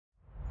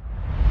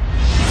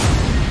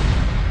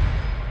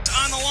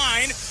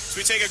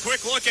We take a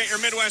quick look at your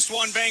Midwest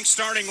One Bank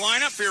starting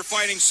lineup for your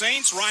Fighting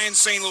Saints. Ryan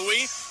St.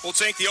 Louis will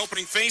take the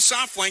opening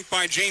faceoff, flanked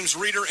by James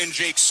Reeder and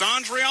Jake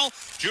Sondreal.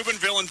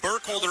 Jubenville and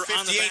Burkholder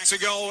on the back to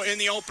go in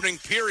the opening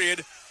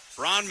period.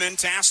 Bronman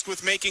tasked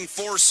with making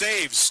 4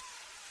 saves.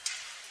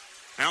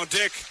 Now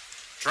Dick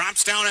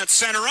drops down at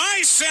center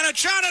ice, and a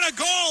shot and a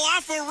goal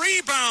off a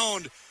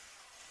rebound.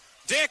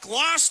 Dick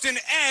lost an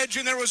edge,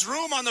 and there was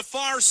room on the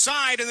far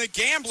side, and the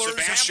Gamblers...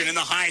 Sebastian in the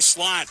high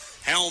slot.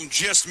 Helm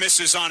just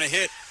misses on a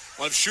hit.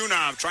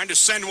 Levshunov trying to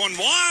send one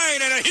wide,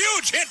 and a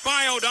huge hit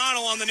by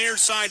O'Donnell on the near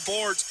side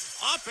boards.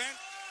 Up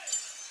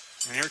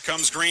and here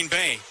comes Green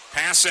Bay.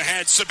 Pass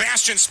ahead.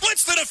 Sebastian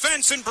splits the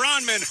defense, and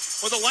Bronman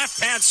with a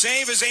left pad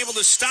save is able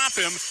to stop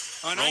him.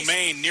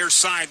 Romaine near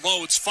side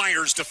loads,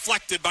 fires,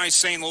 deflected by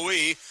St.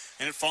 Louis,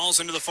 and it falls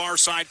into the far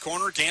side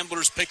corner.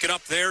 Gamblers pick it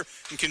up there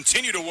and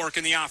continue to work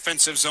in the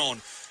offensive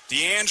zone.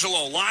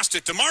 D'Angelo lost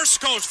it.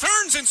 DeMarsico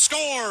turns and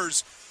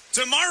scores.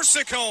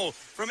 DeMarsico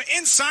from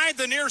inside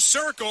the near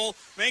circle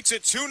makes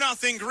it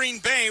 2-0 Green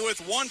Bay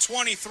with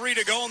 1:23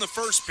 to go in the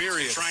first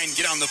period. Try and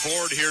get on the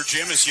board here,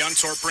 Jim, as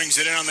Youngtorp brings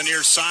it in on the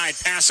near side.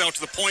 Pass out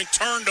to the point,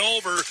 turned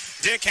over.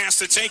 Dick has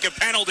to take a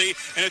penalty,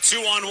 and a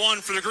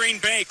 2-on-1 for the Green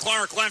Bay.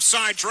 Clark left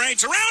side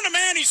drags around a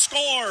man, he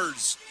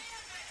scores.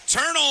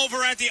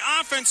 Turnover at the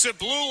offensive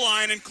blue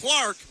line, and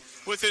Clark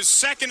with his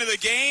second of the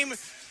game.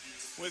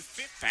 With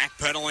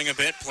backpedaling a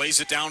bit, plays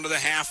it down to the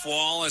half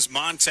wall as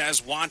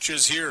Montez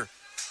watches here.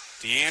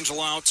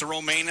 D'Angelo out to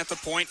Romaine at the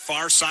point,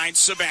 far side.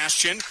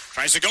 Sebastian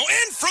tries to go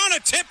in front, a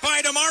tip by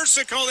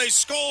DeMarsico, they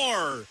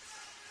score.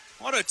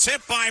 What a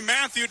tip by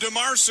Matthew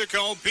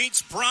DeMarsico,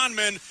 beats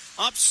Bronman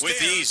upstairs.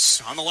 With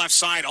ease, on the left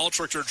side,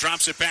 Altrichter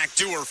drops it back.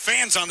 Dewar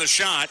fans on the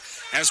shot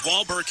as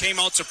Wahlberg came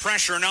out to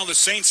pressure. Now the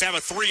Saints have a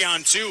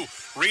 3-on-2.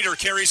 Reeder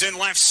carries in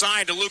left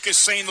side to Lucas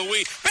St.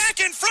 Louis. Back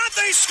in front,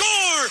 they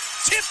score!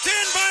 Tipped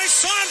in by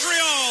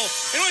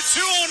Sondreal. And with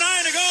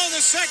 2:09 to go in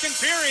the second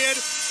period,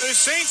 the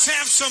Saints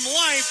have some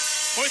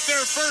life with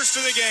their first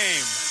of the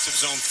game.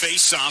 Defensive zone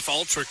face-off,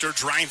 Altrichter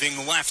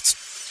driving left.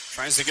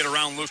 Tries to get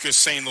around Lucas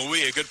St.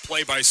 Louis. A good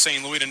play by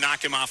St. Louis to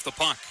knock him off the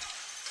puck.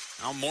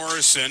 Now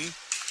Morrison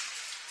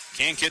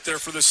can't get there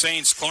for the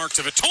Saints. Clark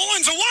to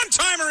Vitolin's a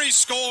one-timer, he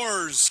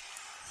scores!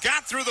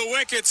 Got through the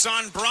wickets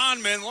on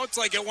Bronman. Looked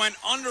like it went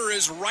under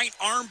his right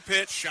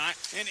armpit. Shot.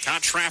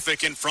 Caught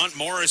traffic in front.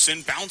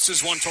 Morrison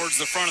bounces one towards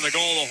the front of the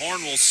goal. The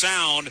horn will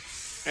sound.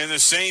 And the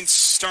Saints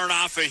start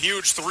off a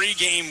huge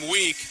 3-game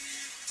week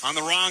on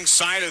the wrong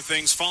side of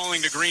things,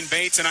 falling to Green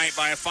Bay tonight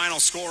by a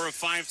final score of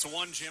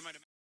 5-1, Jim.